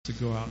to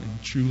go out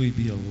and truly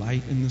be a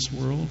light in this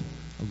world,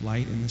 a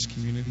light in this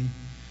community.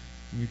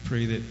 And we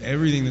pray that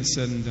everything that's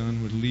said and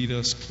done would lead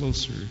us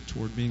closer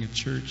toward being a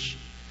church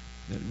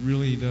that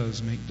really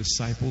does make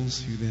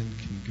disciples who then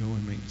can go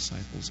and make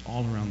disciples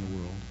all around the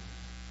world.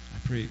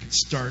 I pray it could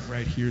start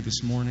right here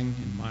this morning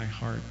in my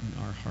heart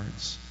and our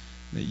hearts,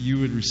 that you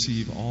would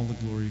receive all the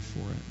glory for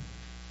it.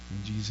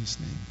 In Jesus'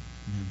 name,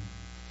 amen.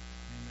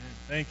 Amen.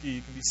 Thank you.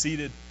 You can be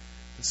seated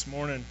this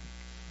morning.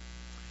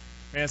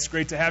 Man, it's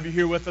great to have you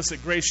here with us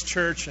at Grace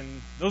Church,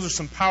 and those are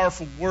some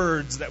powerful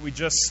words that we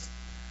just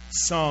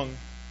sung.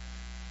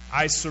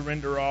 I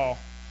surrender all.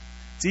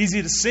 It's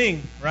easy to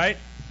sing, right?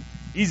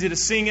 Easy to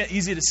sing it,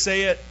 easy to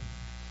say it.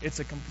 It's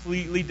a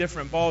completely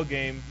different ball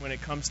game when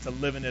it comes to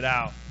living it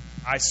out.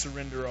 I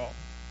surrender all.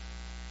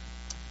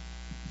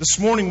 This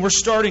morning we're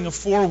starting a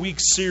 4-week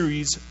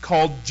series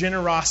called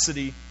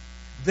Generosity.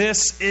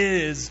 This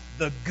is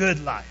the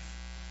good life.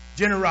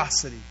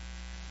 Generosity.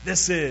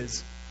 This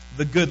is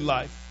the good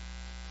life.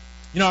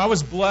 You know, I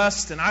was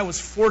blessed and I was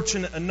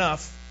fortunate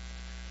enough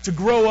to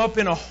grow up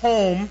in a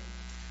home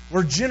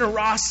where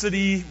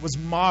generosity was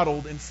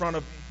modeled in front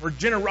of me, where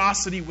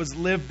generosity was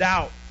lived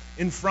out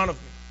in front of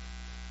me.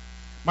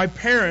 My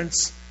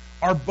parents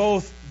are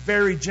both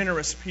very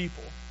generous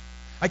people.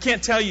 I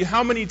can't tell you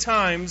how many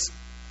times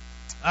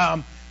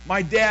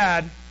my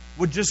dad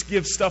would just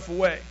give stuff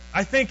away.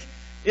 I think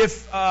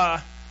if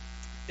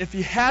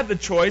he had the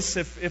choice,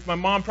 if my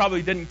mom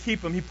probably didn't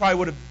keep him, he probably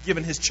would have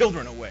given his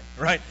children away,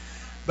 right?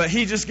 But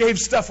he just gave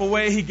stuff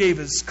away. He gave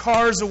his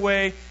cars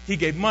away. He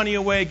gave money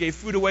away, gave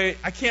food away.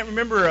 I can't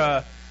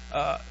remember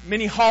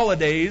many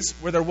holidays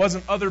where there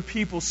wasn't other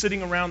people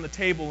sitting around the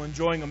table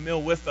enjoying a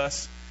meal with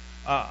us.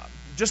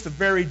 Just a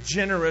very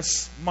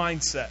generous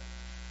mindset.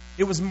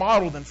 It was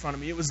modeled in front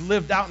of me. It was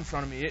lived out in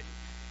front of me.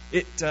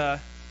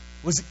 It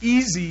was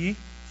easy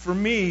for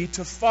me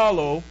to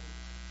follow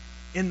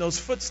in those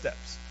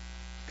footsteps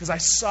because I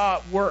saw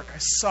it work. I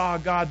saw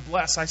God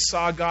bless. I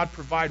saw God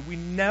provide. We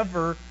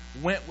never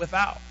went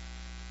without.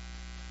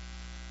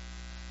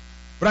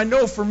 But I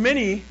know for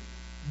many,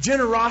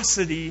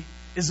 generosity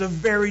is a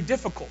very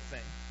difficult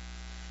thing.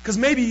 Because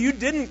maybe you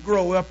didn't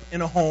grow up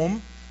in a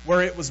home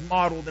where it was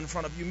modeled in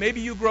front of you.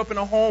 Maybe you grew up in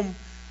a home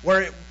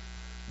where it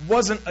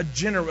wasn't a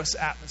generous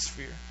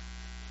atmosphere.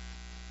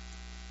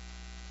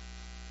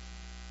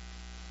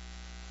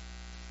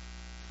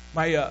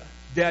 My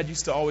dad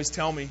used to always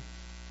tell me,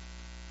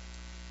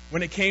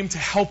 when it came to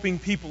helping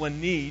people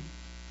in need,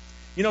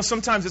 you know,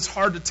 sometimes it's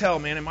hard to tell,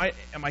 man, am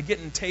I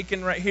getting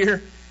taken right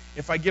here?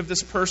 If I give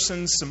this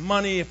person some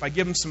money, if I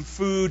give them some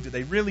food, do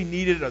they really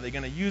need it? Are they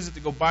going to use it to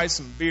go buy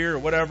some beer or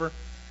whatever?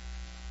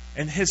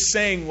 And his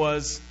saying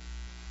was,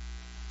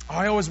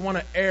 I always want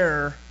to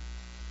err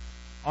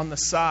on the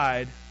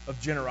side of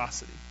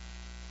generosity.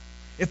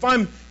 If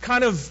I'm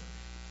kind of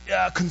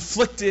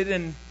conflicted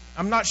and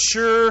I'm not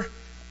sure,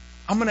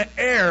 I'm going to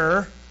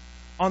err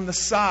on the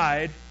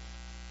side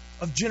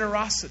of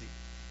generosity.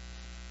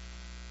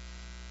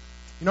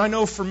 You know, I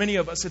know for many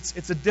of us,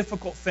 it's a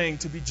difficult thing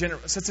to be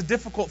generous. It's a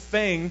difficult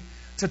thing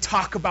to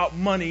talk about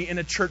money in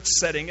a church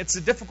setting. It's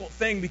a difficult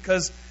thing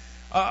because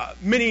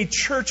many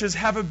churches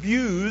have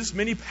abused,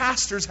 many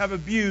pastors have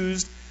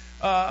abused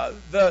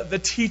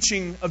the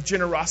teaching of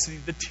generosity,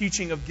 the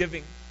teaching of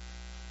giving.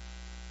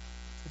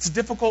 It's a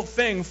difficult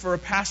thing for a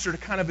pastor to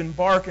kind of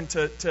embark and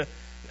to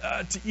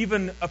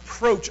even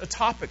approach a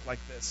topic like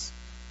this.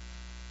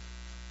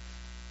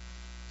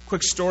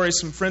 Quick story,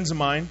 some friends of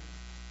mine.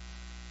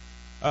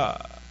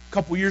 A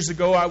couple years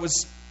ago, I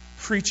was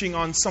preaching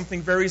on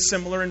something very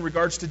similar in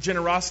regards to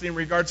generosity, in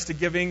regards to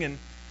giving, and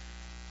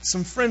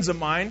some friends of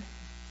mine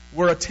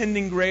were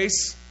attending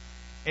Grace,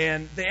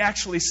 and they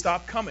actually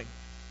stopped coming.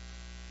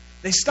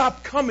 They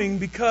stopped coming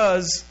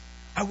because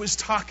I was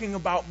talking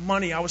about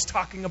money, I was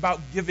talking about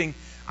giving,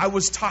 I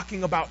was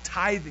talking about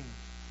tithing.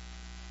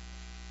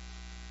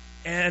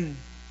 And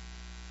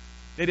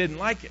they didn't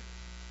like it.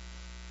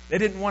 They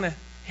didn't want to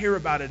hear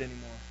about it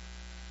anymore.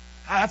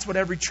 That's what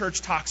every church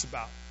talks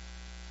about.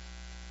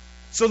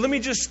 So let me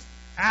just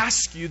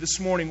ask you this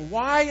morning,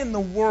 why in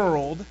the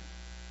world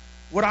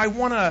would I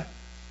want to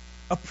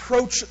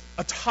approach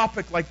a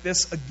topic like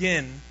this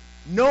again,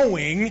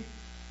 knowing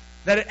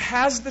that it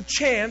has the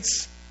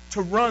chance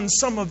to run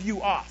some of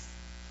you off?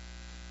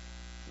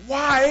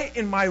 Why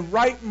in my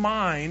right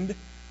mind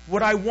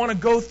would I want to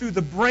go through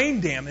the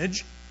brain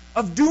damage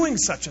of doing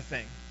such a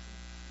thing?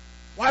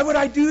 Why would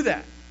I do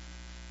that?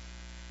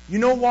 You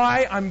know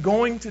why I'm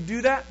going to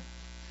do that?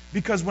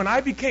 Because when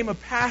I became a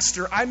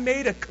pastor, I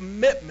made a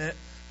commitment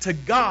to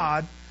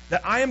God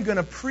that I am going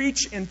to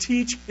preach and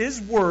teach His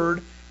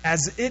Word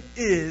as it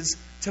is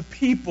to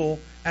people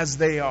as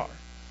they are.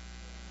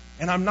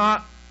 And I'm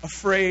not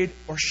afraid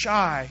or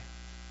shy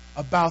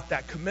about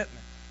that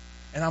commitment.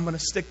 And I'm going to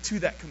stick to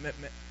that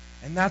commitment.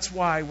 And that's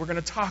why we're going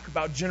to talk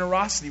about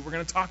generosity. We're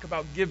going to talk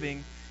about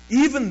giving,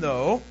 even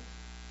though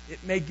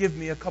it may give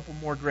me a couple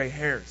more gray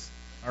hairs.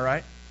 All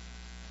right?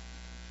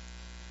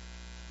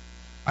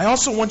 I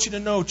also want you to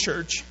know,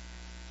 church,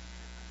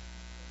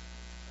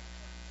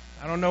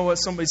 I don't know what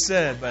somebody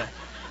said, but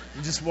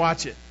You just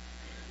watch it.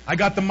 I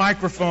got the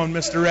microphone,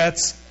 Mr.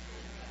 Retz.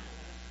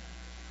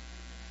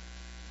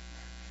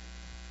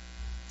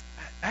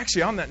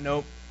 Actually, on that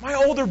note, my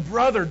older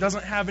brother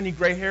doesn't have any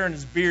gray hair in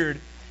his beard.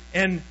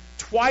 And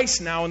twice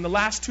now, in the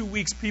last 2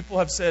 weeks, people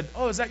have said,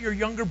 "Oh, is that your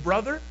younger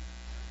brother?"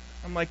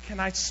 I'm like, "Can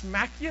I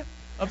smack you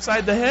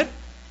upside the head?"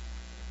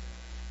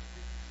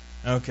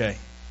 Okay.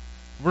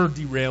 We're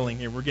derailing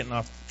here. We're getting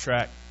off the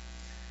track.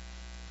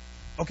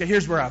 Okay,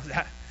 here's where I was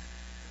at.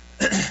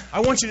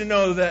 I want you to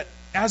know that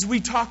as we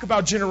talk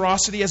about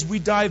generosity, as we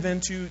dive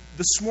into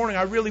this morning,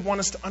 I really want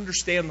us to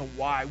understand the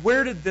why.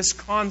 Where did this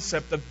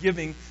concept of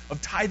giving,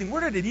 of tithing,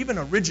 where did it even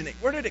originate?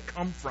 Where did it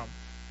come from?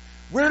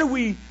 Where do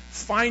we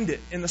find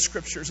it in the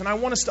Scriptures? And I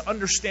want us to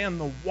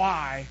understand the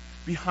why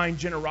behind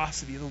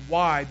generosity, the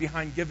why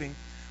behind giving.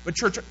 But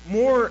church,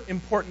 more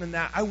important than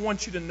that, I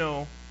want you to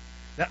know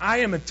that I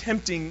am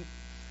attempting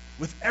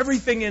with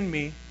everything in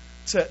me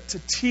to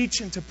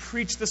teach and to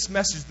preach this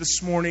message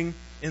this morning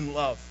in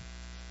love.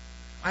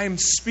 I am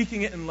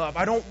speaking it in love.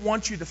 I don't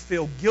want you to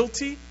feel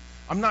guilty.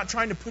 I'm not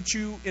trying to put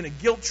you in a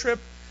guilt trip.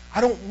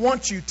 I don't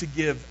want you to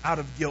give out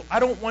of guilt. I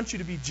don't want you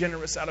to be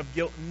generous out of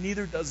guilt.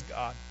 Neither does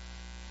God.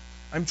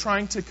 I'm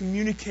trying to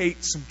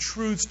communicate some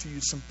truths to you,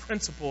 some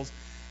principles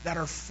that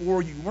are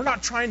for you. We're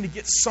not trying to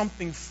get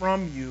something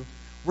from you.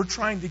 We're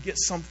trying to get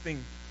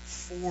something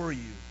for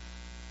you.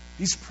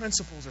 These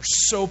principles are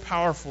so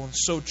powerful and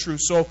so true.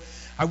 So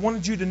I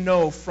wanted you to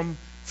know from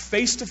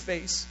face to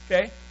face,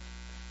 okay?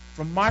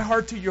 From my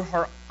heart to your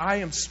heart, I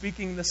am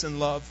speaking this in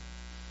love.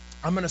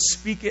 I'm going to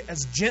speak it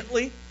as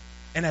gently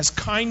and as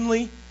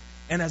kindly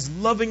and as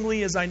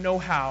lovingly as I know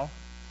how.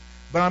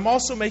 But I'm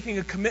also making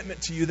a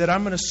commitment to you that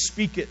I'm going to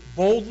speak it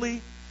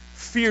boldly,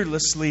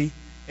 fearlessly,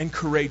 and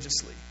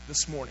courageously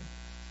this morning.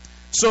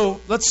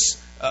 So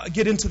let's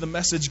get into the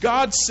message.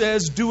 God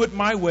says, do it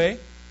my way.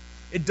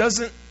 It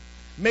doesn't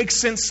make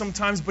sense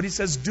sometimes, but He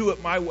says, do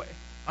it my way.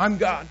 I'm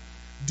God.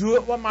 Do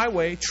it my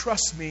way.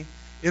 Trust me.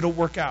 It'll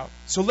work out.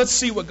 So let's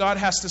see what God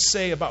has to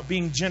say about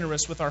being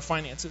generous with our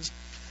finances.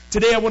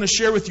 Today I want to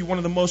share with you one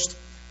of the most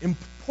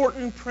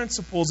important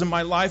principles in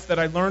my life that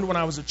I learned when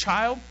I was a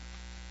child,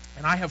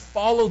 and I have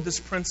followed this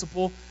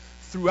principle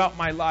throughout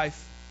my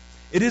life.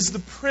 It is the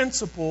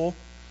principle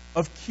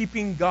of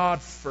keeping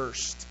God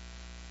first.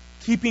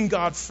 Keeping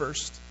God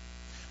first.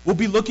 We'll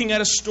be looking at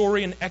a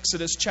story in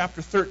Exodus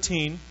chapter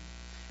 13,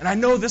 and I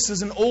know this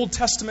is an Old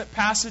Testament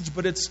passage,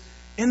 but it's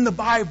in the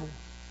Bible.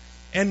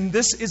 And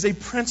this is a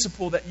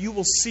principle that you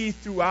will see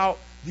throughout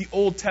the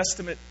Old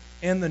Testament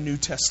and the New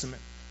Testament.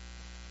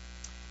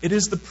 It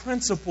is the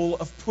principle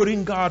of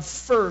putting God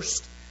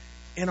first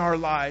in our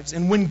lives.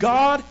 And when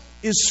God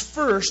is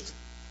first,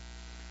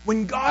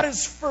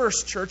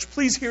 church,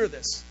 please hear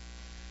this.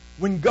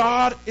 When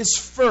God is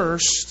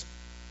first,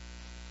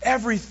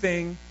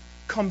 everything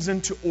comes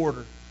into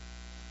order.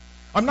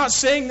 I'm not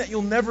saying that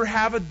you'll never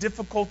have a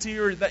difficulty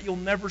or that you'll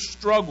never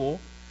struggle,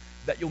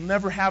 that you'll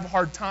never have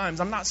hard times.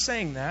 I'm not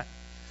saying that.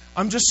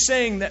 I'm just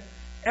saying that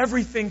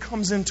everything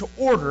comes into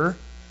order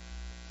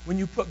when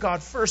you put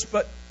God first.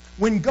 But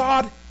when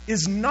God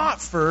is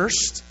not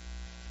first,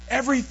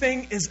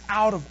 everything is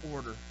out of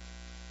order.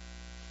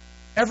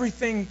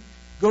 Everything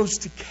goes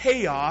to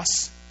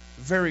chaos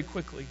very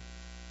quickly.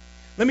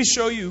 Let me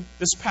show you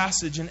this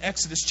passage in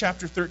Exodus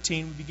chapter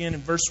 13. We begin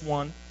in verse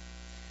 1.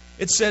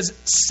 It says,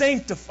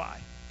 sanctify.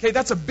 Okay,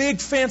 that's a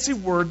big fancy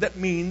word that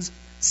means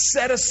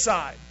set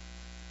aside.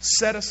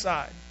 Set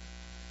aside.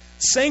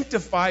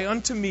 Sanctify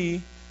unto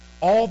me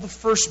all the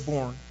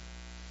firstborn,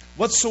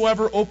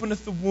 whatsoever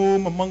openeth the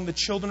womb among the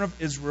children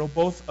of Israel,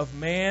 both of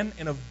man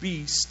and of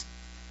beast,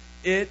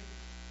 it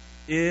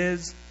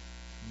is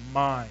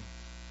mine.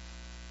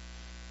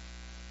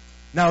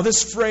 Now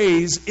this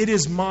phrase, it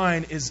is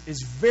mine, is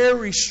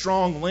very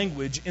strong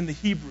language in the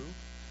Hebrew.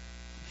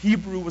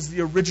 Hebrew was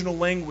the original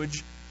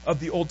language of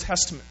the Old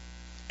Testament.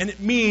 And it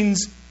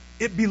means,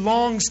 it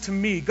belongs to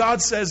me.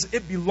 God says,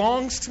 it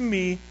belongs to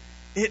me.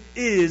 It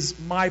is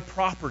my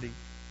property.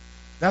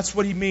 That's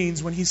what He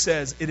means when He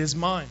says, it is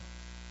mine.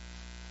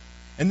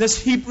 And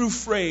this Hebrew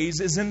phrase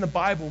is in the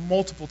Bible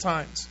multiple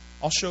times.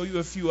 I'll show you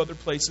a few other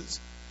places.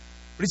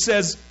 But He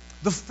says,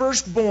 the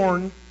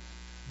firstborn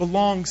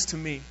belongs to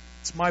me.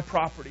 It's my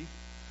property.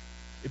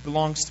 It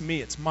belongs to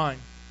me. It's mine.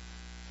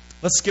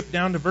 Let's skip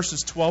down to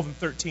verses 12 and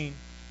 13. It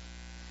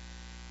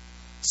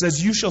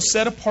says, you shall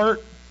set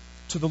apart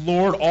to the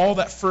Lord all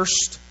that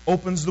first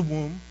opens the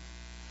womb.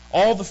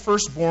 All the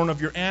firstborn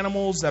of your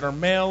animals that are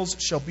males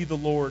shall be the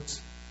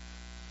Lord's.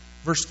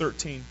 Verse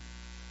 13.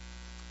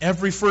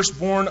 Every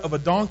firstborn of a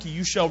donkey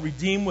you shall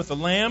redeem with a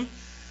lamb,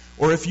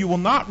 or if you will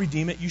not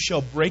redeem it, you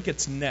shall break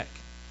its neck.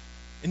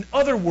 In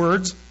other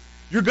words,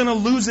 you're going to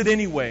lose it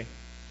anyway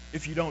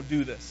if you don't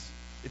do this,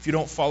 if you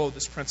don't follow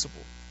this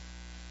principle.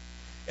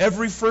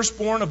 Every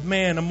firstborn of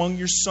man among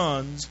your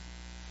sons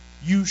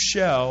you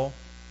shall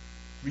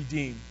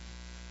redeem.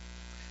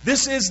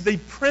 This is the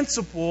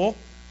principle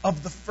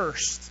of the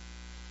first.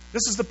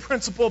 This is the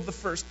principle of the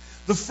first.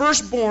 The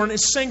firstborn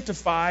is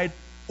sanctified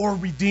or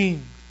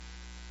redeemed.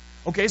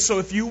 Okay, so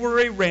if you were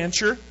a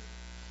rancher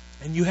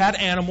and you had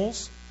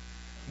animals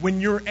when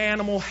your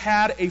animal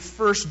had a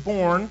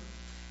firstborn,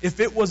 if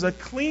it was a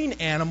clean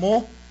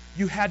animal,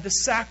 you had to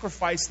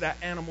sacrifice that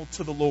animal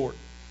to the Lord.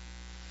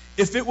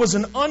 If it was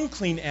an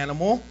unclean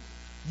animal,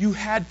 you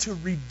had to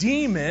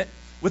redeem it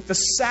with the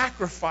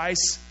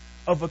sacrifice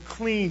of a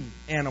clean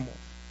animal.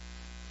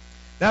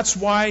 That's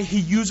why he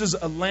uses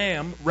a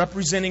lamb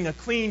representing a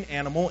clean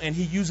animal, and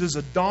he uses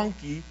a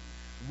donkey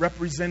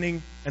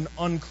representing an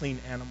unclean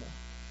animal.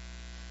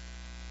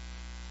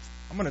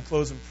 I'm going to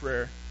close in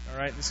prayer. All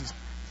right? This is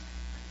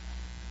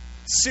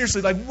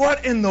seriously, like,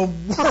 what in the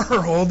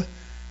world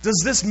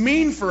does this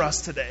mean for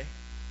us today?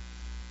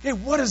 Hey,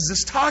 what is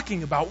this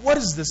talking about? What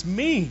does this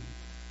mean?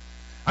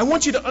 I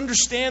want you to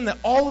understand that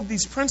all of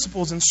these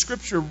principles in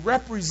Scripture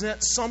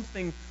represent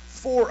something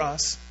for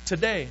us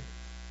today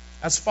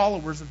as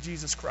followers of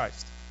Jesus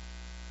Christ.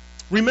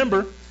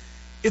 Remember,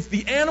 if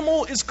the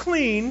animal is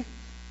clean,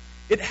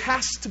 it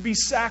has to be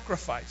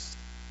sacrificed.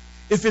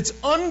 If it's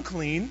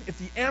unclean, if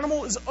the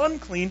animal is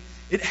unclean,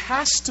 it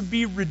has to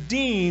be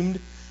redeemed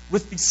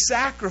with the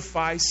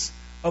sacrifice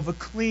of a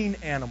clean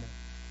animal.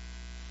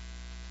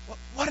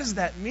 What does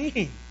that mean?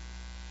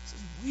 This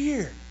is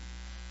weird.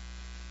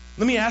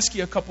 Let me ask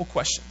you a couple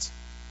questions.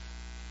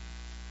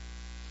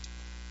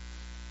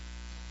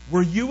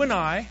 Were you and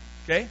I,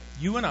 okay,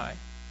 you and I,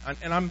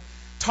 and I'm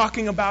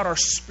talking about our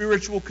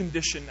spiritual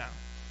condition now.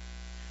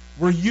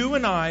 Were you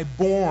and I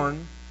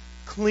born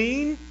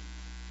clean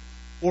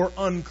or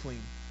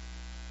unclean?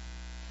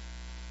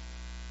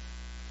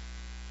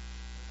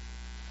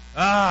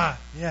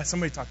 Yeah,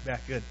 somebody talked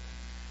back. Good.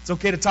 It's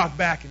okay to talk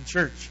back in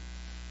church.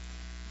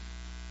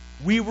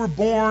 We were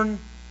born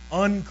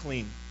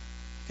unclean.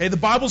 Okay, the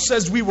Bible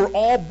says we were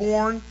all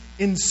born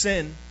in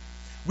sin.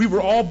 We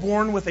were all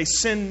born with a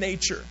sin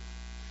nature.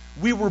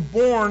 We were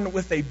born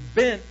with a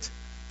bent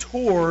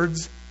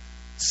towards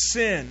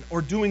sin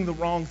or doing the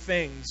wrong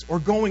things or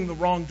going the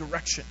wrong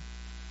direction.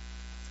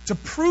 To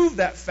prove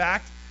that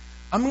fact,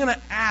 I'm going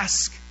to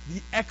ask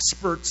the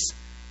experts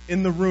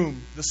in the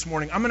room this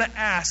morning. I'm going to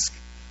ask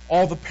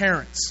all the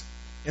parents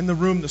in the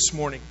room this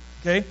morning.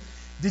 Okay?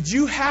 Did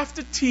you have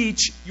to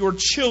teach your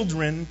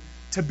children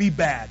to be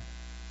bad?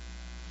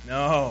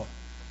 No.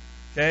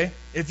 Okay?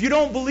 If you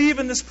don't believe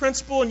in this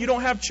principle and you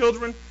don't have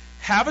children,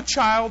 have a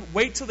child,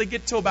 wait till they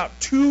get to about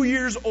 2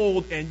 years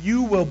old, and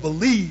you will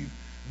believe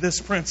this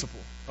principle.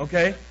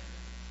 Okay?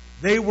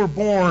 They were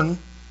born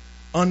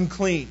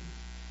unclean.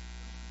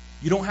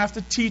 You don't have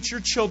to teach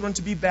your children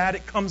to be bad.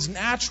 It comes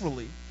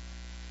naturally.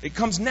 It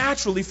comes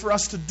naturally for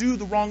us to do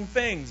the wrong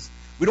things.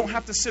 We don't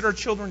have to sit our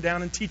children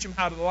down and teach them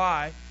how to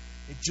lie.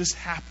 It just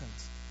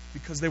happens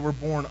because they were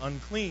born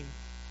unclean.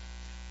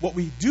 What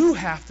we do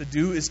have to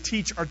do is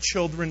teach our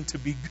children to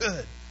be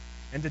good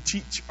and to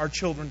teach our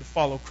children to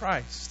follow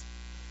Christ.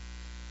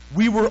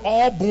 We were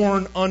all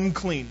born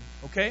unclean,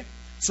 okay?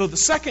 So the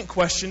second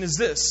question is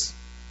this.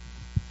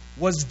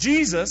 Was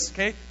Jesus,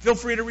 okay, feel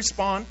free to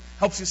respond,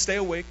 helps you stay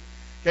awake,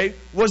 okay?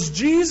 Was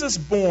Jesus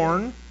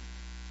born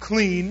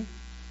clean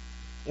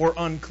or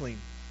unclean?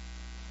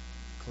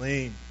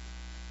 Clean.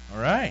 All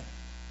right.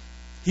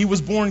 He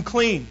was born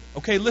clean.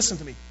 Okay, listen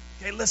to me.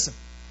 Okay, listen.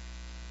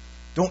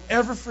 Don't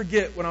ever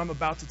forget what I'm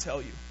about to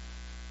tell you.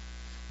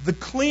 The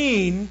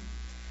clean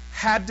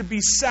had to be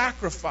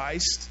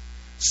sacrificed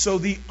so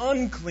the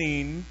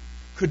unclean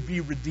could be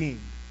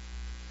redeemed.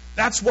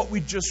 That's what we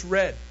just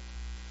read.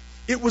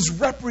 It was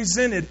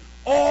represented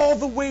all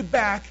the way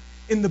back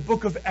in the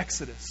book of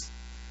Exodus.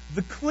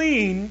 The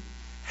clean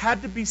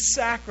had to be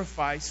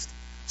sacrificed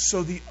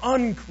so the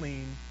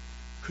unclean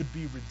could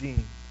be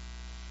redeemed.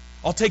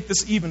 I'll take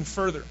this even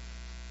further.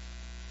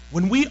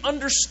 When we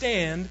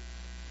understand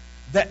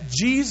that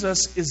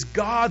Jesus is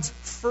God's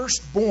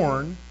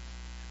firstborn,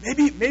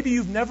 maybe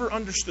you've never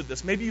understood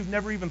this. Maybe you've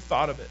never even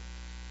thought of it.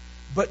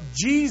 But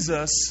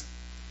Jesus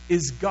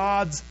is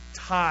God's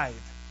tithe.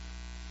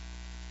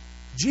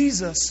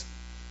 Jesus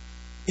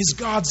is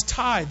God's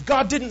tithe.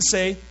 God didn't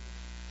say,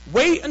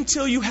 wait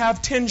until you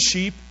have 10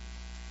 sheep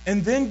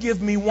and then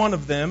give me one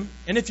of them.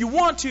 And if you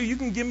want to, you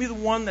can give me the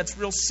one that's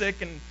real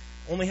sick and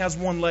only has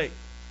one leg.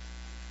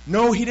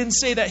 No, he didn't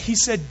say that. He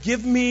said,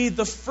 give me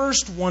the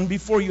first one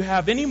before you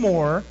have any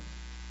more,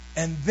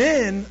 and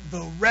then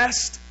the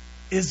rest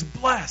is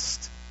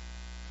blessed.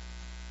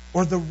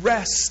 Or the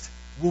rest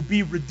will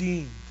be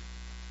redeemed.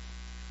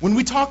 When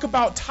we talk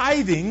about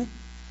tithing,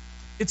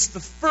 it's the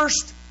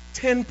first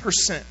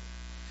 10%.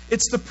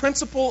 It's the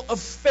principle of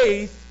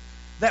faith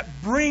that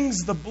brings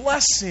the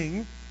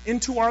blessing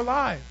into our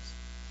lives.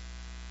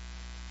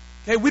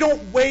 Okay, we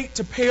don't wait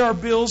to pay our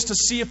bills to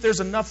see if there's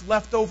enough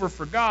left over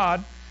for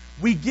God.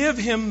 We give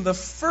Him the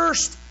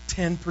first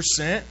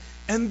 10%,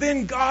 and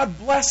then God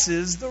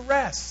blesses the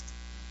rest.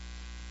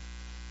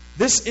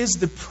 This is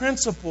the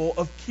principle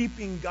of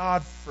keeping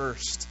God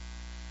first.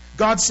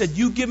 God said,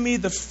 you give me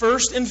the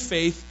first in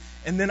faith,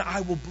 and then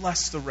I will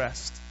bless the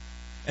rest.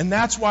 And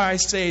that's why I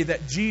say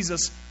that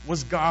Jesus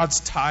was God's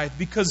tithe,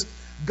 because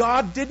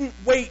God didn't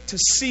wait to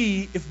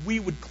see if we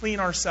would clean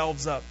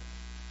ourselves up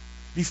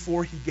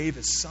before He gave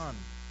His Son.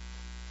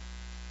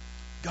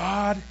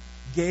 God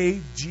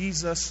gave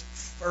Jesus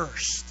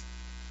first.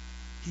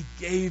 He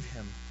gave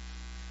him.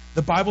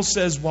 The Bible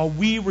says, while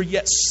we were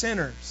yet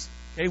sinners,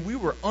 okay, we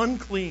were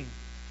unclean.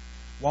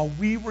 While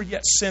we were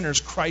yet sinners,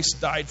 Christ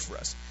died for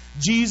us.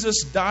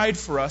 Jesus died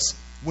for us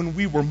when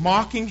we were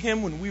mocking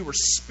him, when we were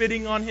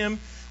spitting on him,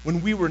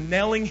 when we were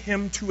nailing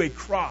him to a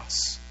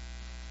cross.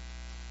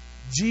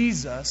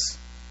 Jesus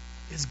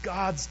is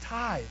God's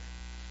tithe.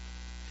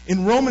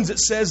 In Romans it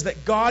says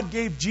that God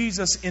gave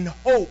Jesus in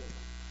hope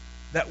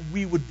that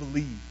we would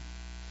believe.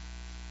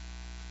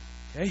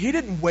 Okay? He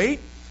didn't wait.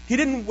 He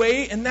didn't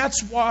wait, and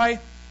that's why,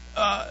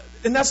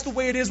 and that's the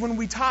way it is when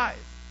we tithe.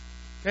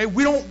 Okay?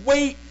 We don't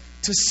wait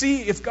to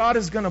see if God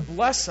is going to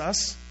bless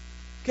us.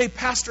 Okay,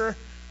 Pastor,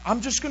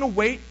 I'm just going to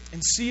wait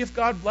and see if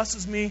God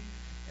blesses me,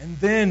 and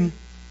then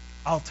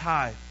I'll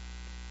tithe.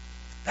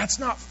 That's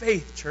not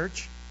faith,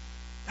 church.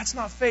 That's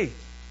not faith.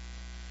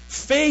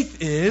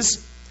 Faith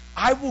is,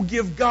 I will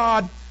give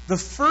God the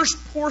first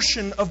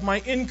portion of my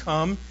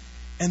income,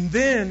 and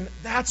then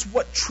that's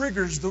what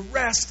triggers the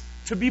rest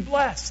to be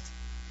blessed.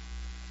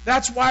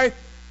 That's why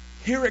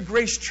here at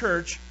Grace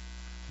Church,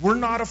 we're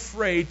not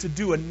afraid to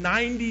do a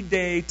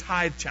 90-day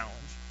tithe challenge.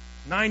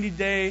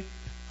 90-day,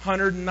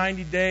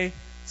 190-day,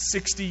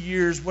 60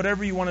 years,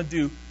 whatever you want to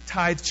do,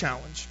 tithe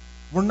challenge.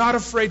 We're not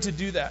afraid to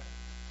do that.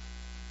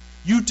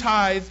 You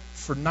tithe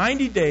for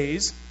 90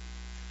 days,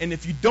 and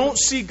if you don't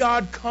see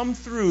God come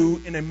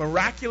through in a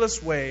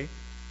miraculous way,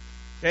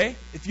 okay,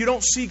 if you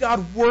don't see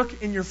God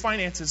work in your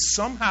finances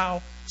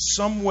somehow,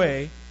 some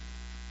way,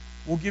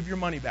 we'll give your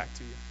money back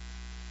to you.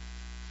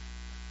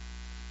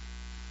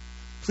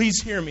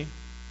 Please hear me.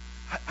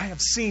 I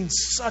have seen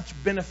such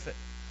benefit.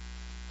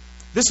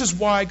 This is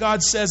why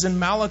God says in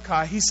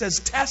Malachi, He says,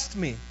 test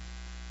me.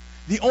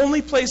 The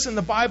only place in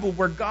the Bible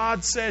where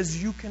God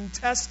says you can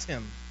test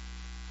Him.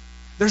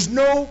 There's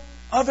no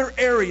other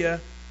area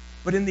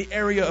but in the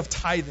area of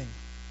tithing.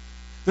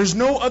 There's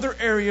no other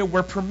area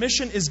where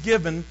permission is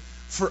given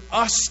for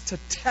us to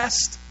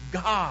test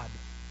God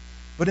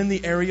but in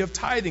the area of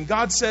tithing.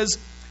 God says,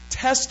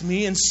 test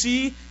me and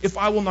see if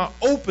I will not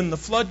open the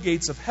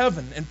floodgates of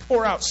heaven and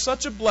pour out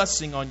such a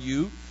blessing on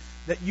you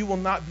that you will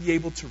not be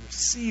able to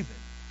receive it.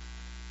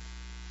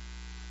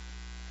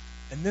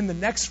 And then the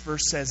next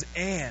verse says,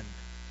 and.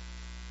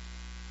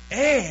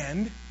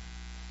 And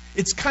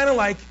it's kind of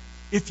like,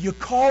 if you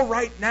call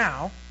right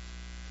now,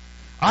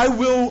 I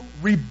will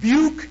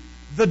rebuke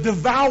the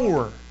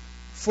devourer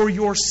for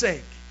your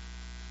sake.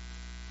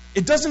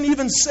 It doesn't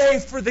even say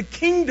for the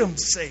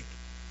kingdom's sake.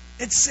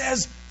 It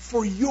says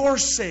for your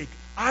sake.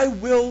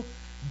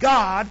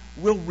 God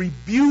will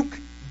rebuke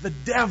the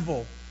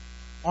devil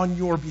on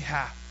your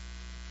behalf.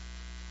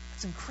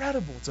 That's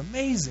incredible. It's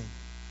amazing.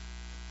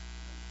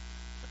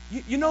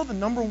 You know the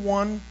number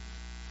one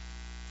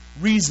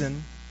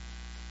reason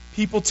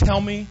people tell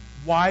me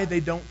why they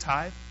don't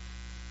tithe?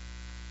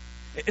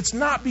 It's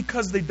not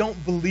because they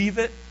don't believe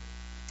it.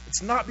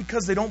 It's not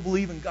because they don't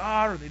believe in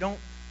God or they don't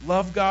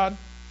love God.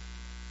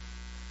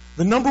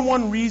 The number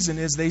one reason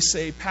is they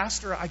say,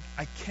 Pastor, I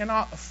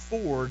cannot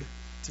afford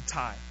to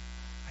tithe.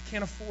 I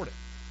can't afford it.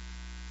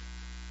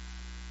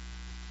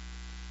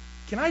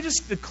 Can I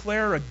just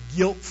declare a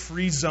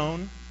guilt-free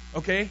zone,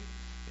 okay,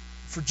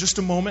 for just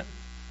a moment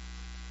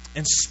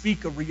and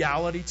speak a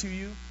reality to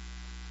you?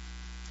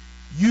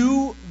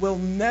 You will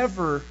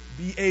never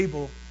be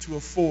able to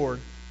afford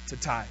to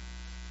tithe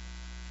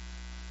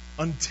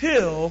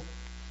until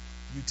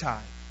you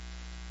tithe.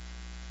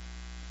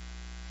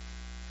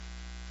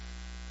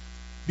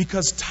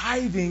 Because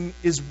tithing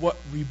is what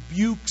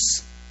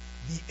rebukes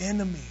the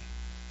enemy.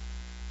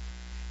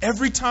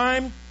 Every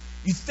time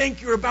you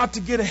think you're about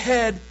to get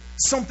ahead,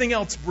 something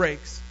else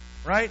breaks,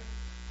 right?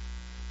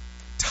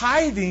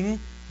 Tithing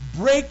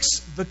breaks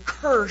the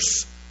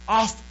curse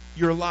off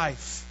your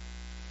life.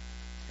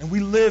 And we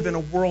live in a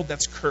world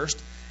that's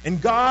cursed. And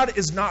God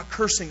is not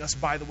cursing us,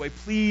 by the way.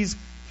 Please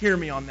hear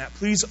me on that.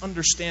 Please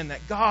understand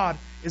that God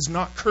is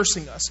not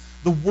cursing us.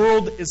 The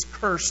world is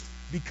cursed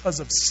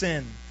because of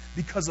sin,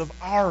 because of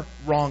our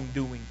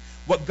wrongdoing.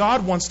 What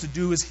God wants to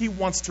do is He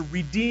wants to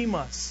redeem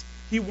us.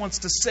 He wants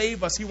to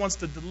save us. He wants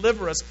to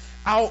deliver us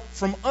out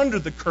from under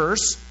the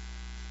curse.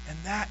 And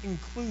that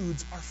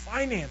includes our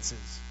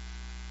finances.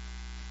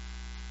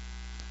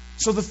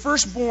 So the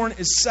firstborn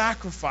is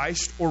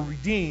sacrificed or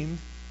redeemed.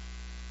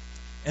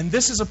 And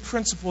this is a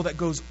principle that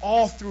goes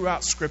all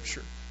throughout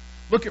Scripture.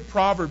 Look at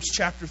Proverbs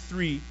chapter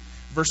 3,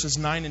 verses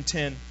 9 and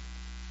 10.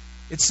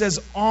 It says,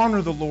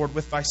 honor the Lord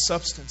with thy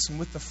substance and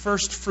with the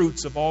first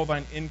fruits of all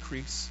thine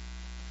increase.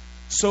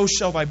 So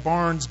shall thy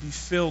barns be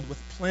filled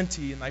with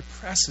plenty, and thy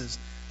presses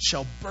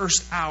shall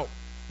burst out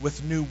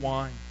with new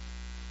wine.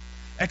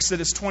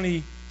 Exodus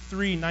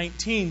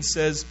 23:19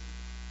 says,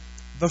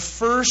 the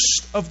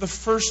first of the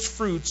first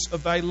fruits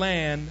of thy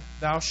land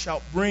thou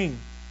shalt bring.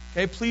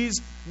 Okay, please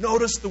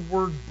notice the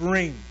word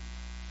bring.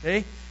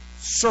 Okay,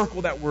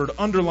 circle that word,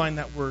 underline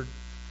that word.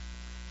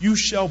 You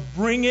shall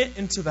bring it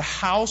into the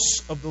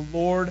house of the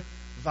Lord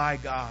thy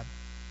God.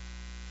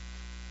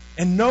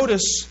 And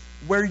notice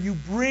where you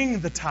bring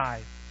the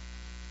tithe.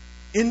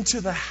 Into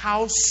the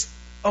house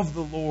of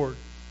the Lord.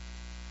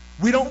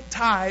 We don't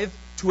tithe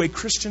to a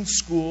Christian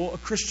school, a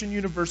Christian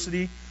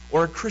university,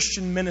 or a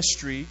Christian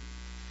ministry,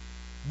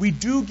 we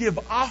do give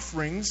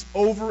offerings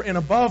over and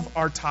above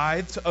our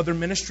tithe to other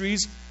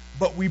ministries,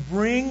 but we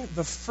bring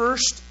the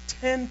first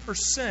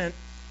 10%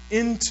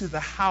 into the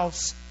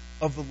house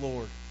of the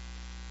Lord.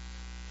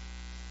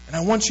 And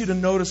I want you to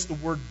notice the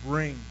word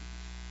bring,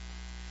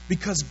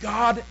 because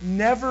God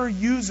never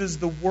uses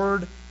the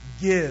word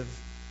give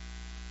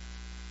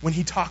when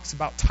He talks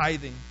about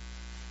tithing,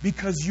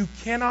 because you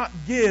cannot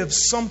give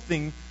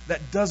something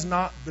that does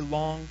not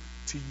belong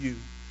to you.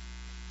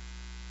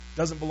 It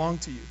doesn't belong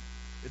to you.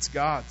 It's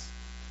God's.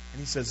 And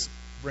He says,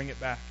 bring it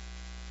back.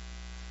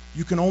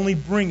 You can only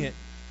bring it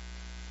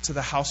to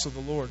the house of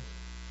the Lord.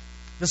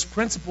 This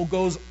principle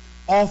goes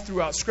all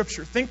throughout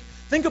Scripture.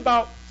 Think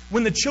about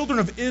when the children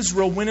of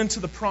Israel went into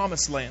the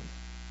promised land.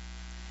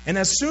 And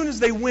as soon as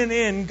they went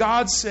in,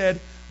 God said,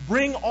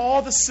 bring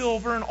all the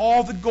silver and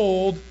all the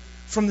gold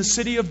from the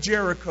city of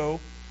Jericho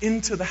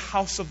into the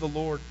house of the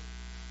Lord.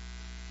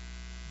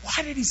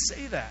 Why did He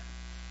say that?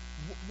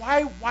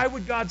 Why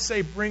would God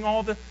say, bring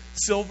all the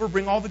silver,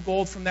 bring all the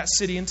gold from that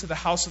city into the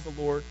house of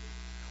the Lord?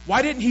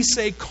 Why didn't He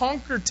say,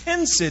 conquer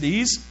 10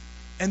 cities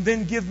and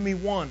then give me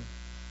one?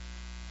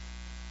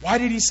 Why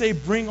did He say,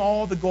 bring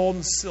all the gold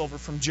and silver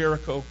from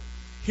Jericho?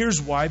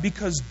 Here's why.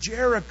 Because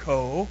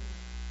Jericho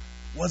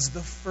was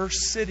the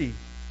first city.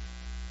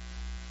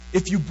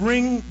 If you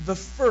bring the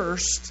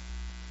first,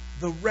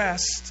 the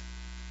rest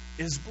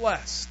is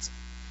blessed.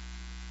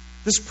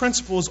 This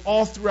principle is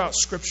all throughout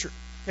Scripture.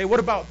 Okay, what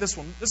about this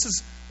one? This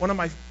is one of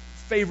my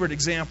favorite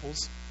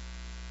examples.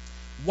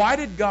 Why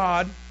did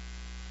God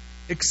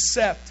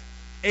accept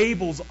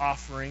Abel's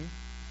offering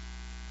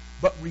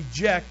but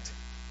reject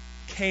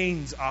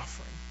Cain's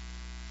offering?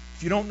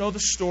 If you don't know the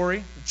story,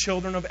 the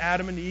children of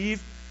Adam and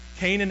Eve,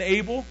 Cain and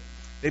Abel,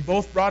 they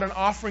both brought an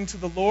offering to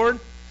the Lord.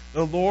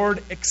 The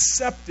Lord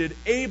accepted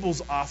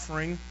Abel's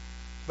offering,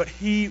 but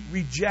He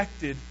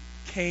rejected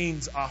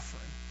Cain's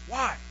offering.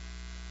 Why?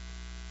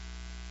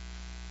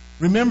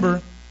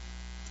 Remember,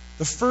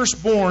 the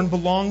firstborn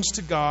belongs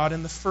to God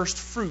and the first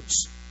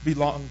fruits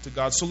belong to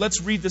God. So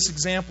let's read this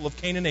example of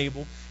Cain and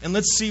Abel, and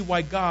let's see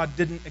why God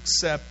didn't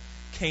accept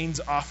Cain's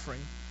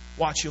offering.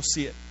 Watch, you'll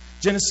see it.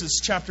 Genesis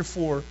chapter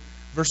 4,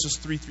 verses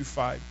 3 through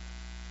 5.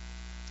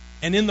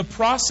 And in the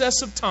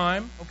process of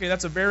time, okay,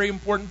 that's a very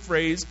important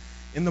phrase.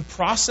 In the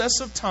process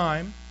of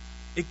time,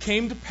 it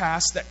came to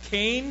pass that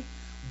Cain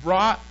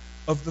brought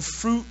of the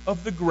fruit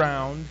of the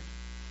ground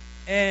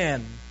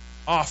an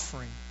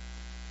offering.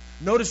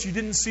 Notice you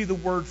didn't see the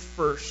word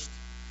first.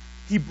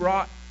 He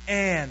brought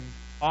an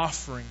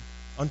offering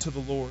unto the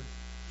Lord.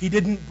 He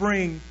didn't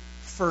bring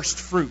first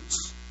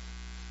fruits.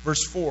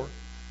 Verse 4.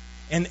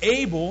 And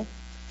Abel,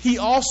 he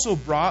also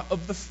brought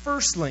of the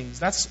firstlings.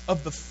 That's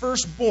of the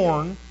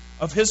firstborn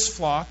of his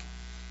flock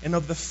and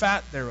of the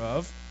fat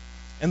thereof.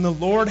 And the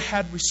Lord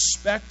had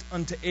respect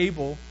unto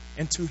Abel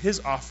and to his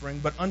offering,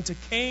 but unto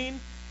Cain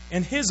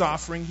and his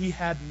offering he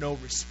had no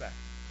respect.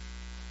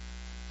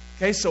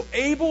 Okay, so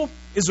Abel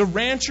is a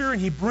rancher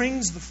and he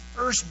brings the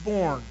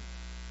firstborn.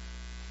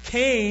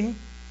 Cain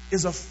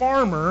is a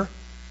farmer,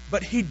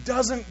 but he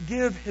doesn't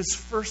give his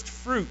first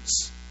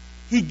fruits.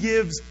 He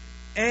gives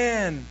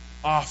an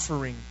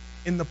offering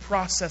in the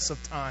process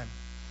of time.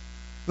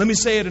 Let me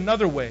say it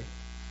another way.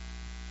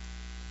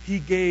 He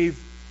gave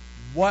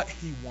what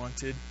he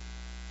wanted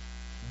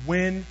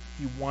when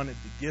he wanted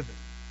to give it.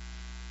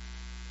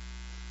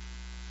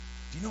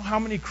 Do you know how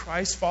many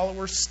Christ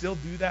followers still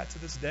do that to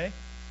this day?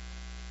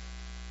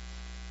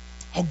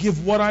 I'll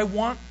give what I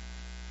want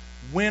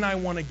when I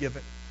want to give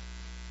it.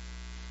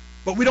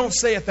 But we don't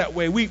say it that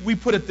way. We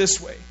put it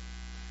this way.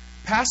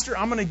 Pastor,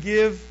 I'm going to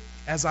give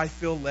as I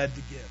feel led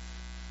to give.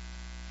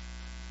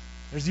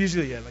 There's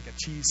usually like a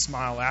cheese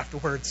smile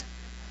afterwards.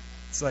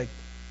 It's like,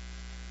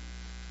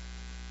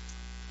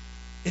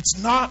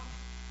 it's not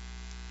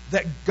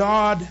that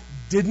God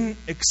didn't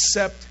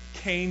accept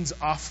Cain's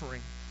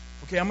offering.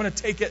 Okay, I'm going to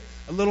take it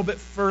a little bit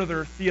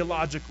further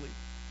theologically.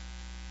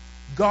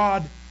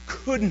 God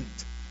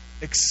couldn't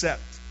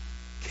accept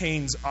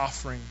Cain's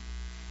offering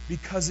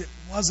because it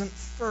wasn't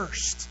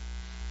first.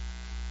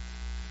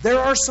 There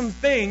are some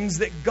things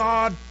that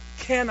God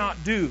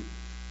cannot do.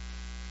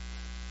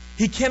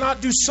 He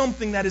cannot do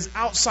something that is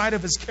outside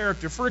of His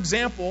character. For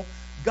example,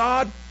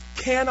 God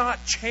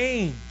cannot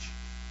change.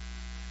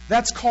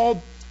 That's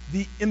called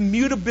the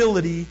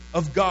immutability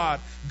of God.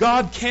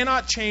 God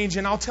cannot change,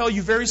 and I'll tell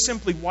you very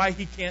simply why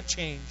He can't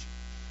change.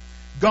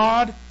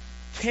 God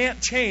can't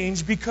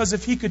change because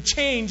if He could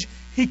change,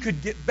 He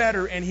could get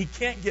better, and He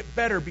can't get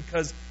better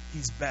because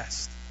He's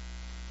best.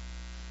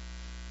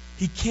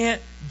 He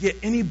can't get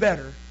any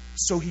better,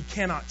 so He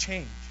cannot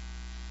change.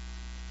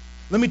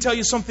 Let me tell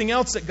you something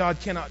else that God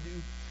cannot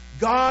do.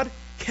 God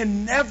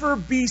can never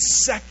be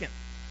second.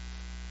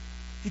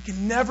 He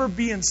can never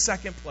be in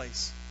second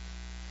place.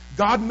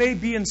 God may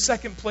be in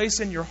second place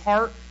in your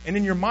heart and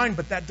in your mind,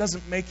 but that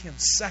doesn't make Him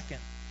second.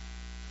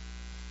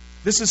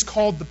 This is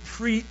called the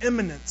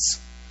preeminence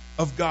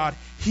of God.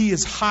 He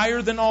is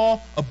higher than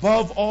all,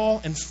 above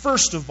all, and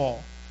first of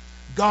all.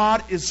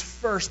 God is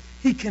first.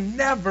 He can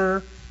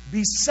never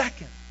be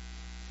second.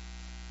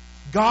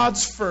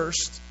 God's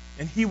first,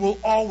 and He will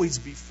always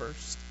be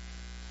first.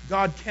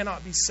 God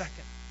cannot be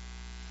second.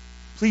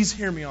 Please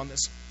hear me on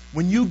this.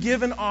 When you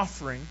give an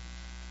offering,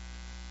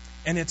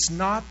 and it's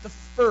not the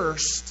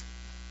first,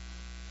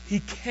 He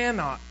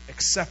cannot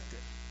accept it.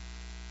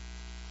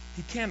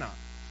 He cannot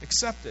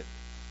accept it.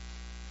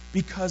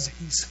 Because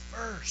He's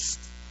first.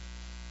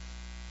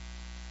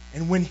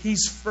 And when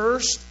He's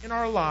first in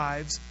our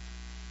lives,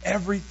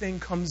 everything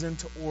comes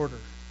into order.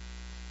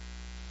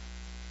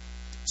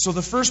 So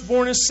the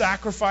firstborn is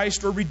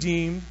sacrificed or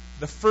redeemed,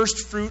 the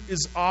first fruit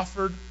is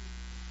offered,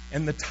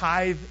 and the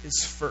tithe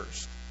is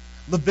first.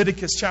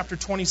 Leviticus chapter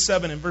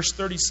 27 and verse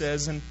 30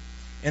 says, And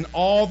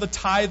all the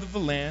tithe of the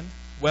land,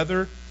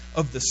 whether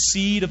of the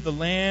seed of the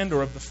land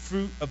or of the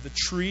fruit of the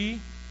tree,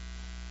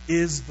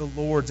 is the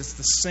Lord's. It's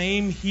the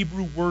same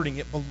Hebrew wording.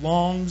 It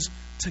belongs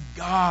to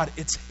God.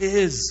 It's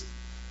His.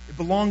 It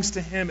belongs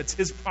to Him. It's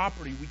His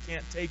property. We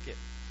can't take it.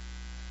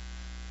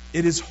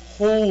 It is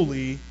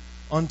holy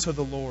unto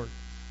the Lord.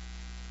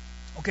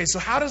 Okay, so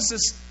how does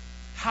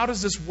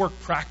this work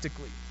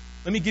practically?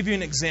 Let me give you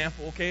an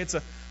example, okay? It's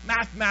a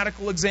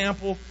mathematical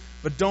example,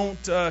 but don't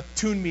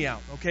tune me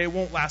out, okay? It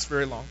won't last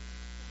very long.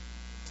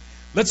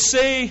 Let's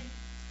say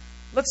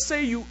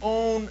you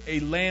own a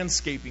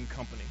landscaping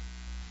company.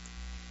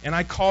 And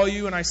I call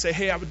you and I say,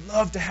 hey, I would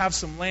love to have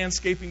some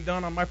landscaping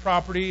done on my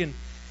property. And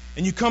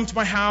you come to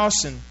my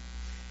house and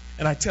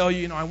I tell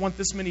you, I want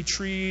this many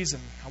trees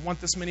and I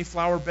want this many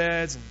flower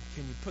beds. And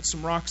can you put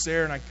some rocks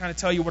there? And I kind of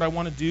tell you what I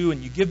want to do.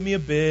 And you give me a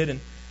bid. And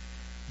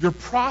your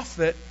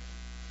profit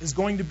is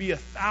going to be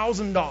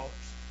 $1,000.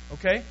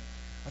 Okay?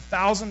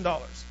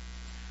 $1,000.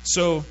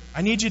 So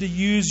I need you to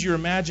use your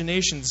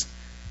imaginations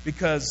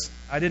because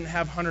I didn't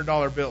have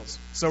 $100 bills.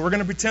 So we're going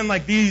to pretend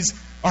like these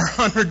are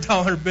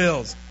 $100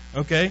 bills.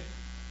 Okay?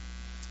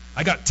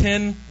 I got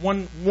 10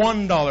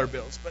 $1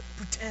 bills, but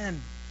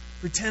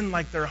pretend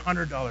like they're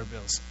 $100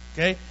 bills.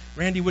 Okay?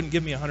 Randy wouldn't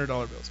give me $100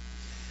 bills.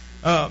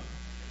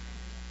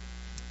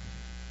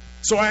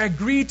 So I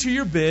agree to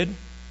your bid,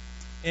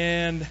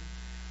 and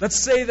let's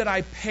say that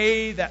I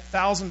pay that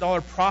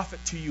 $1,000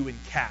 profit to you in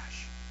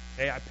cash.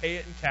 Okay? I pay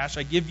it in cash.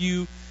 I give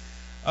you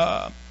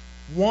 10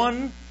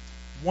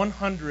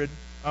 $100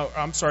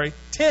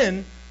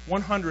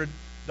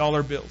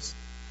 bills.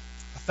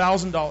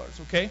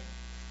 $1,000, okay?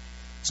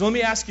 So let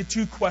me ask you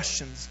two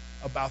questions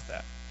about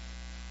that.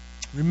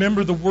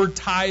 Remember, the word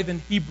tithe in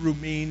Hebrew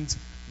means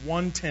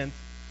 1/10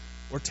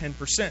 or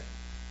 10%.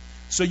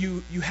 So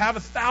you have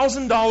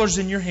 $1,000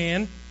 in your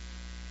hand,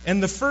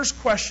 and the first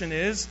question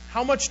is,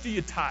 how much do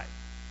you tithe?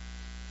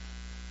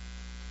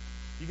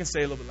 You can say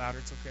it a little bit louder,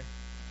 it's okay.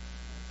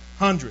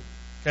 100,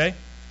 okay?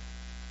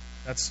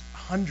 That's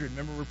 100.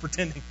 Remember, we're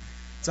pretending.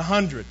 It's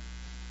 100.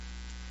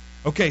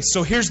 Okay,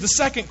 so here's the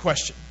second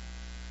question.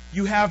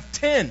 You have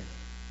 10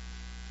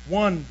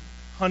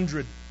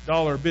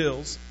 $100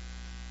 bills.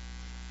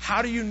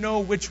 How do you know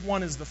which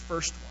one is the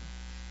first one?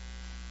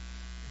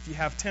 If you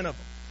have 10 of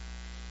them.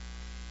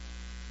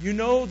 You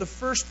know the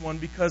first one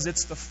because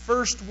it's the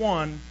first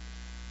one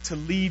to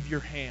leave your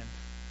hand.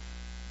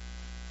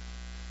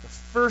 The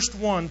first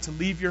one to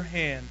leave your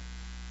hand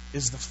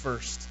is the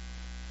first.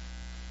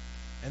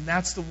 And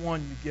that's the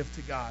one you give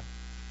to God.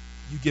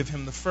 You give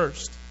Him the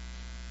first.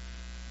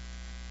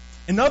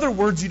 In other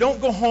words, you don't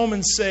go home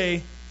and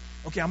say,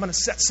 okay, I'm going to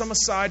set some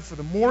aside for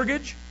the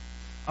mortgage.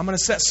 I'm going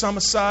to set some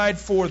aside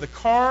for the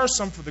car,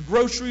 some for the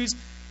groceries,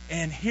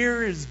 and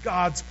here is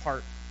God's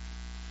part.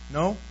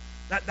 No,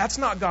 that's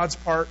not God's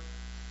part.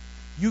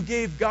 You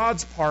gave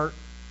God's part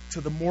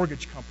to the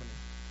mortgage company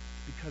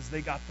because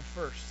they got the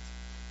first.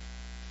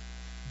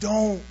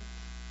 Don't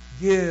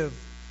give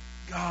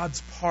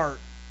God's part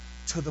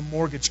to the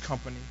mortgage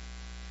company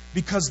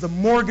because the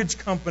mortgage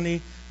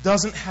company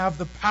doesn't have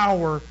the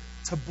power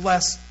to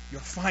bless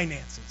your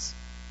finances.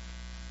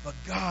 But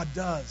God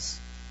does.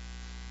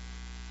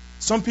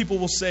 Some people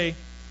will say,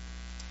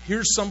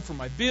 here's some for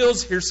my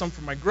bills, here's some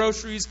for my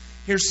groceries,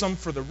 here's some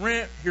for the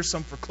rent, here's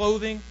some for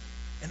clothing.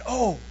 And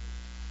oh,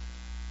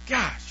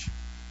 gosh,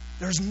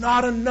 there's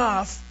not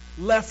enough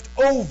left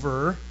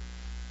over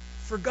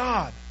for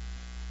God.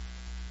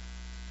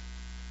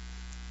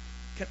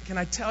 Can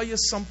I tell you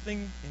something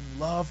in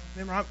love?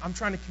 Remember, I'm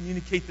trying to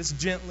communicate this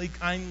gently,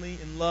 kindly,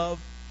 in love.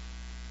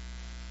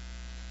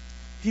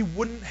 He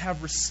wouldn't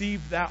have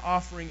received that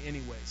offering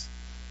anyways.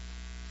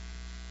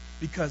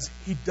 Because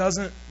He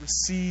doesn't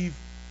receive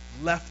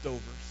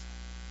leftovers.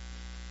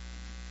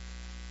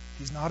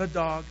 He's not a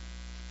dog.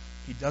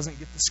 He doesn't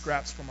get the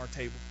scraps from our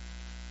table.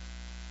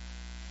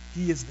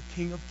 He is the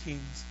King of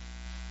Kings,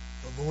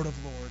 the Lord of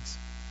Lords,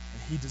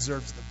 and He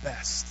deserves the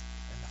best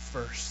and the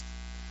first.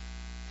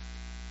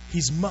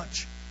 He's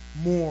much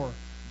more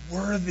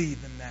worthy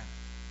than that.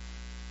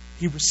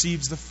 He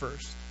receives the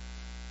first.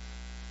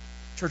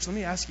 Church, let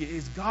me ask you,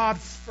 is God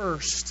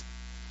first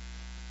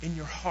in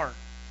your heart?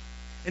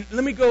 And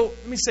let me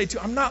say too,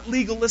 I'm not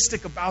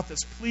legalistic about this.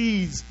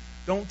 Please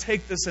don't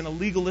take this in a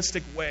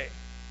legalistic way.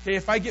 Okay,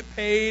 if I get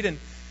paid and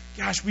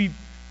gosh,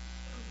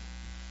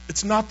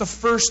 It's not the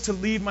first to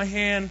leave my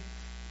hand.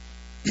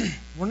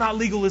 We're not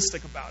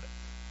legalistic about it.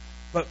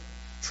 But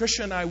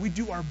Tricia and I, we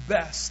do our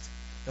best.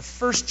 The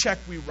first check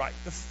we write,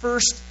 the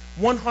first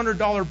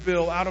 $100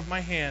 bill out of my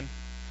hand,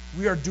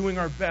 we are doing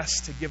our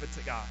best to give it to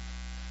God.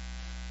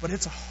 But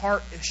it's a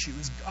heart issue.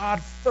 Is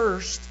God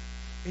first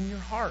in your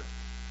heart?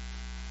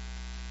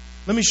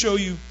 Let me show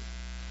you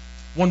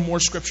one more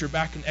scripture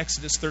back in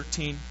Exodus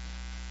 13.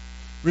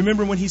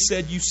 Remember when he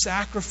said, you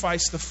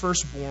sacrifice the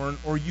firstborn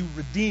or you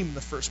redeem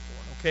the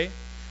firstborn, okay?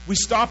 We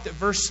stopped at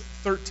verse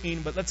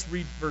 13, but let's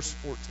read verse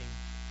 14.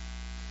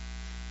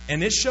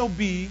 And it shall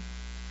be,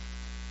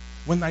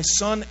 when thy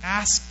son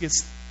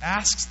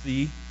asks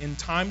thee in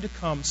time to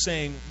come,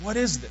 saying, what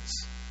is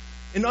this?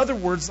 In other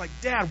words, like,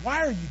 Dad, why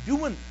are you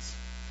doing this?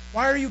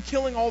 Why are you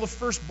killing all the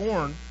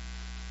firstborn?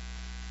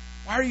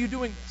 Why are you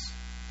doing this?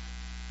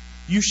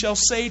 You shall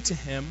say to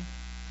him,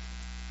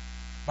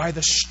 by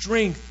the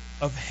strength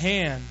of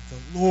hand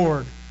the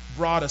Lord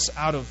brought us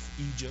out of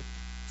Egypt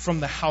from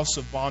the house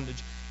of bondage.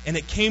 And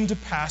it came to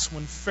pass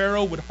when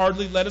Pharaoh would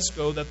hardly let us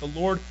go that the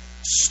Lord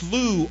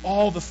slew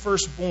all the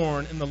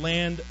firstborn in the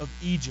land of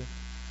Egypt,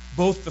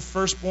 both the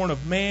firstborn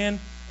of man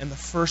and the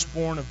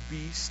firstborn of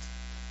beast.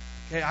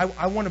 Okay,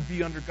 I want to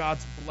be under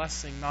God's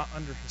blessing, not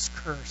under His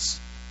curse.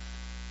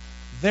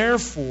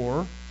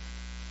 Therefore,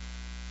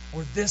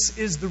 or this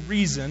is the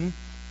reason,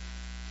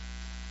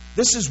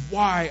 this is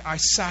why I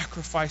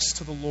sacrifice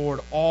to the Lord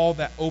all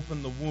that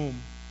open the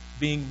womb,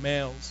 being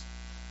males,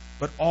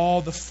 but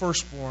all the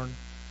firstborn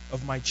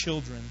of my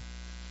children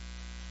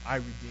I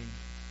redeem.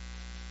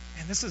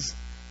 And this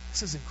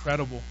is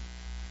incredible.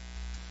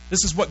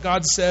 This is what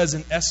God says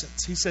in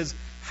essence. He says,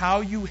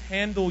 how you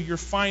handle your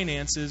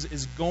finances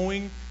is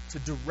going to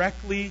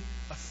directly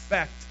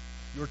affect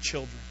your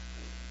children.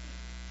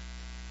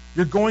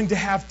 You're going to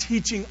have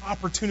teaching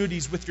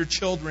opportunities with your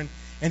children.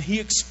 And He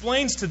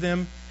explains to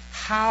them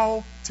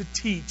how to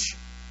teach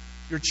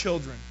your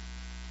children.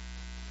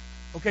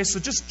 Okay, so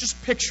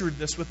just picture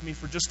this with me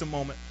for just a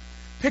moment.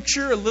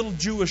 Picture a little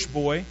Jewish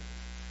boy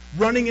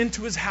running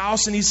into his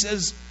house and he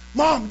says,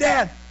 Mom,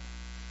 Dad,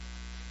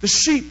 the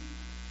sheep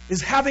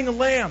is having a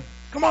lamb.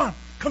 Come on,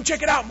 come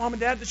check it out, Mom and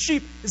Dad. The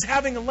sheep is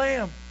having a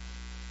lamb.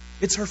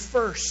 It's her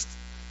first.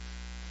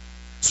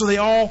 So they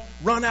all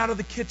run out of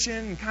the kitchen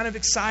and kind of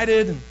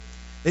excited, and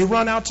they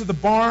run out to the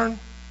barn.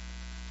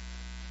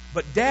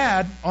 But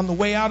Dad, on the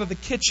way out of the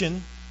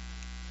kitchen,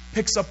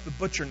 picks up the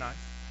butcher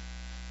knife.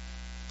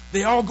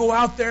 They all go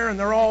out there and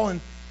they're all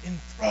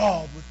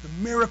enthralled with the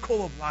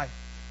miracle of life.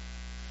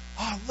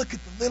 Oh, look at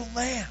the little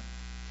lamb.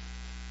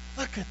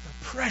 Look at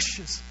the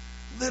precious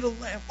little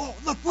lamb. Oh,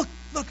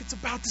 look, it's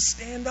about to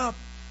stand up.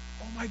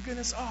 Oh my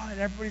goodness. Oh, and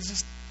everybody's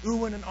just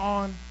oohing and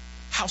ahhing.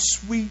 How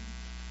sweet.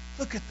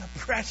 Look at the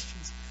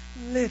precious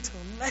little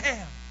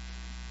lamb.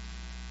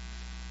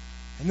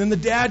 And then the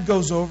dad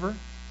goes over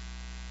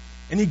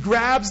and he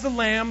grabs the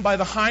lamb by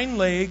the hind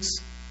legs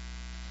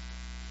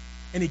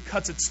and he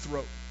cuts its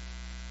throat.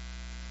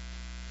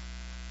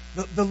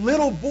 The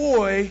little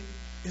boy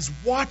is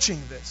watching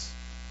this.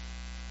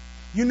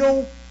 You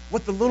know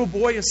what the little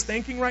boy is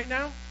thinking right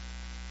now?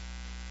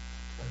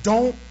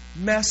 Don't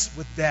mess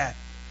with Dad.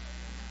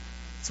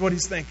 That's what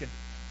he's thinking.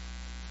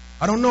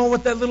 I don't know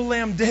what that little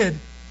lamb did,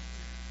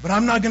 but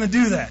I'm not going to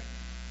do that.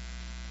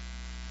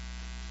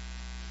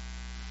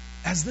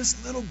 As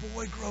this little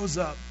boy grows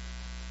up,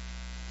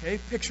 okay,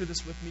 picture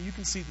this with me. You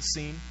can see the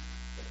scene.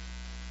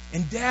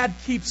 And Dad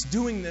keeps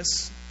doing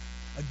this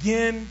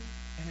again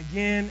and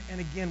again and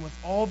again with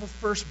all the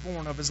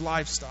firstborn of his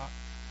livestock.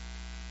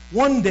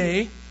 One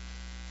day,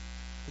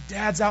 the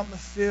dad's out in the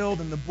field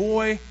and the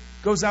boy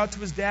goes out to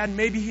his dad.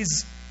 Maybe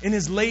he's in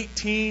his late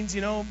teens,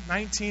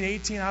 19,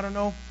 18, I don't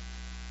know.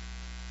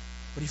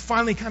 But he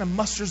finally kind of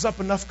musters up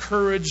enough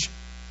courage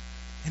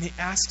and he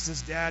asks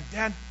his dad,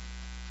 Dad,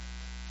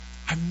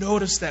 I've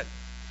noticed that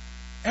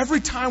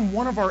every time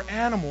one of our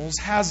animals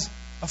has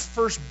a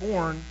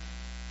firstborn,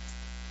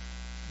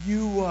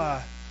 you,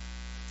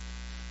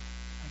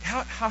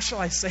 how shall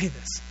I say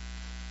this?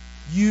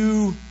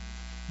 You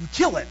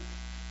kill it.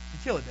 You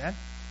kill it, Dad.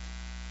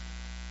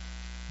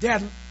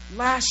 Dad,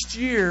 last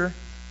year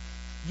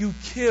you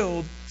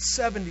killed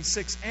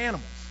 76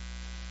 animals.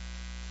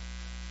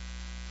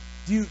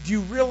 Do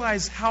you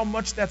realize how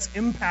much that's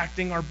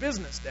impacting our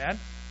business, Dad?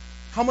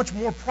 How much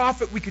more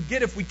profit we could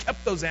get if we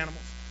kept those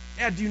animals?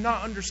 Dad, do you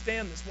not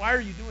understand this? Why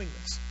are you doing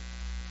this?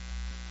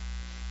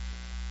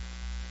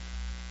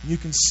 You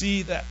can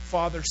see that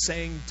father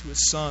saying to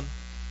his son,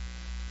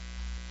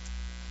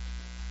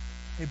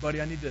 hey,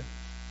 buddy, I need to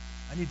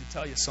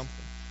tell you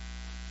something.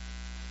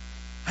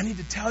 I need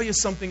to tell you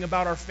something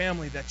about our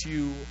family that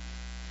you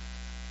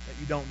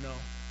don't know.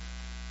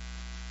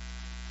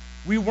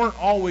 We weren't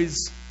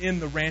always in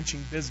the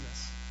ranching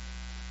business.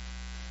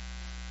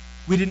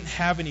 We didn't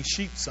have any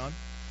sheep, son.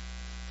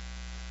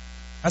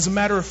 As a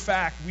matter of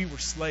fact, we were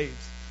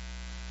slaves.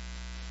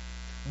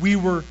 We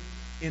were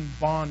in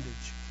bondage.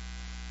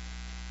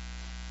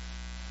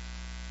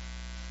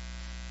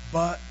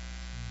 But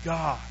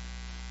God,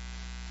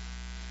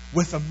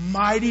 with a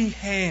mighty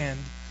hand,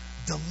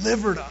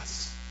 delivered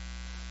us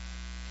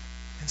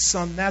And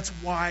son, that's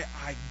why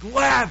I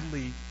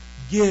gladly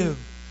give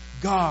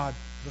God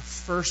the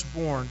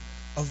firstborn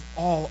of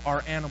all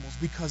our animals,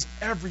 because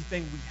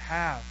everything we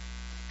have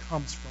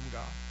comes from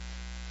God.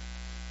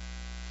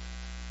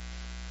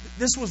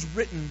 This was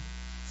written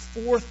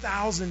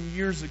 4,000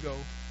 years ago,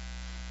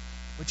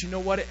 but you know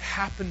what? It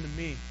happened to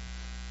me.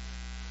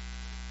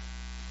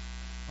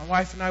 My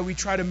wife and I, we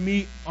try to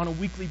meet on a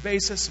weekly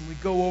basis, and we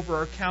go over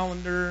our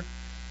calendar,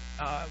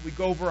 we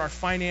go over our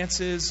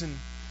finances, and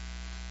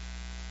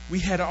we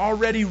had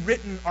already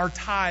written our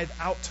tithe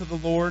out to the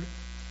Lord.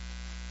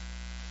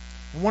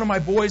 And one of my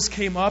boys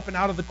came up, and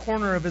out of the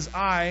corner of his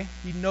eye,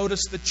 he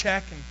noticed the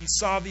check, and he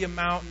saw the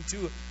amount, and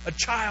to a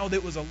child,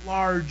 it was a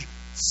large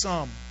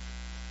sum.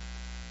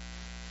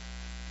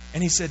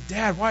 And he said,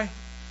 Dad, why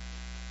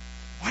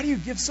do you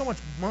give so much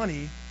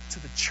money to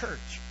the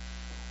church?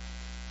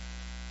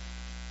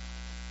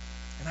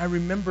 And I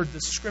remembered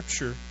the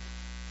scripture.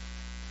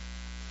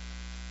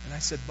 And I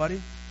said,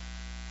 buddy,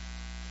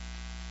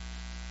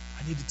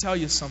 I need to tell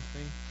you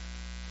something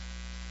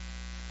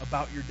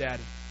about your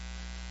daddy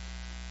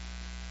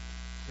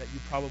that you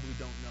probably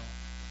don't know.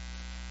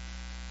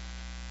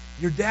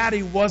 Your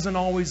daddy wasn't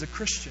always a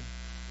Christian.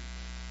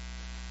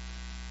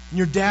 And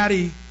your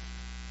daddy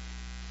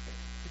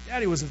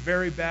was a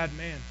very bad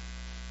man.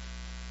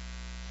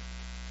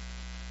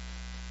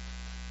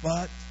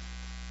 But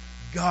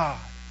God,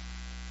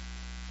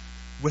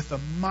 with a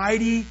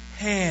mighty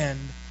hand,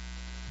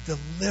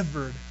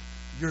 delivered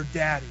your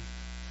daddy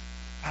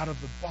out of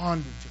the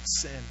bondage of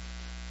sin.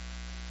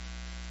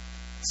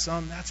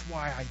 Son, that's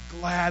why I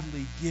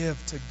gladly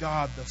give to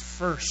God the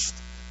first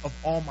of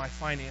all my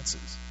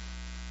finances.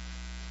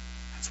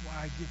 That's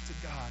why I give to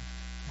God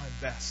my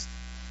best.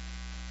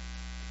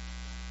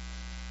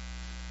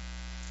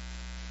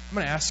 I'm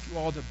going to ask you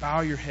all to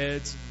bow your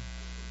heads and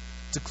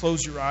to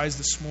close your eyes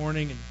this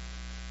morning. And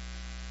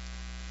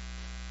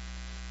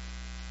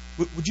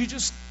would you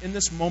just, in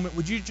this moment,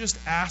 would you just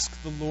ask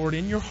the Lord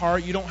in your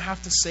heart? You don't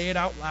have to say it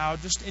out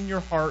loud. Just in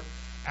your heart,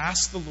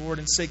 ask the Lord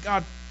and say,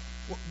 God,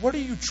 what are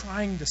you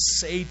trying to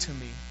say to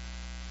me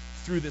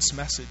through this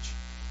message?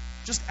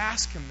 Just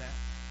ask Him that.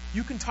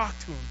 You can talk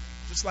to Him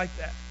just like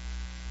that.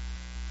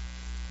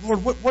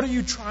 Lord, what are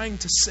you trying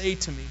to say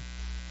to me?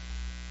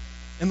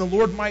 And the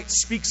Lord might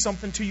speak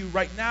something to you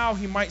right now.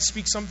 He might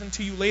speak something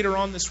to you later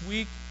on this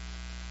week.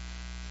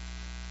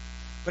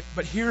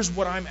 But here's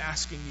what I'm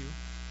asking you.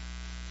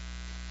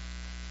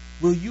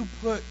 Will you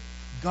put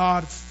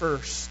God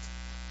first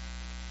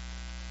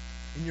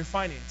in your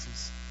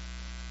finances?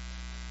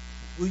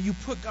 Will you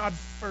put God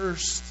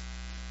first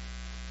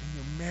in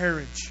your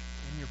marriage,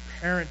 in your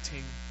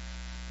parenting,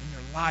 in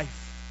your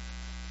life?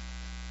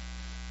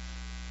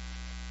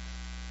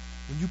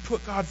 When you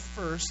put God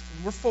first,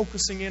 and we're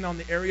focusing in on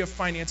the area of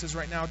finances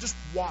right now, just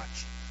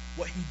watch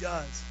what He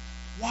does.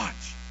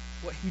 Watch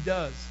what He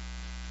does.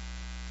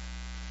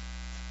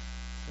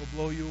 It'll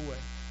blow you away.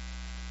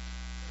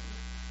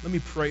 Let me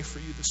pray for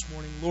you this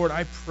morning. Lord,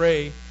 I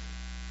pray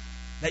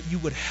that you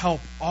would help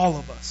all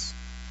of us.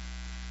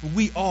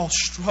 We all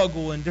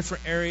struggle in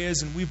different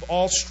areas, and we've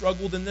all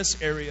struggled in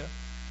this area,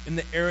 in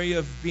the area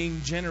of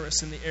being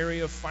generous, in the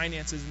area of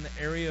finances, in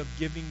the area of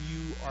giving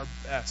you our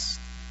best.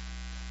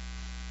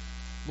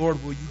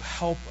 Lord, will you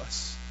help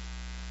us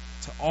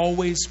to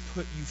always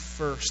put you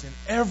first in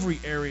every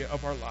area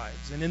of our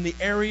lives and in the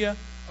area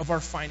of our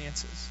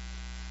finances.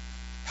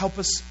 Help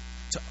us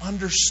to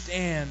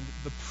understand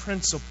the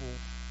principle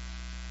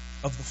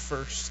of the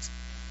first.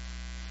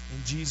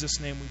 In Jesus'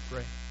 name we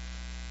pray.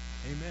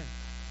 Amen.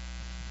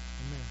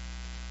 Amen.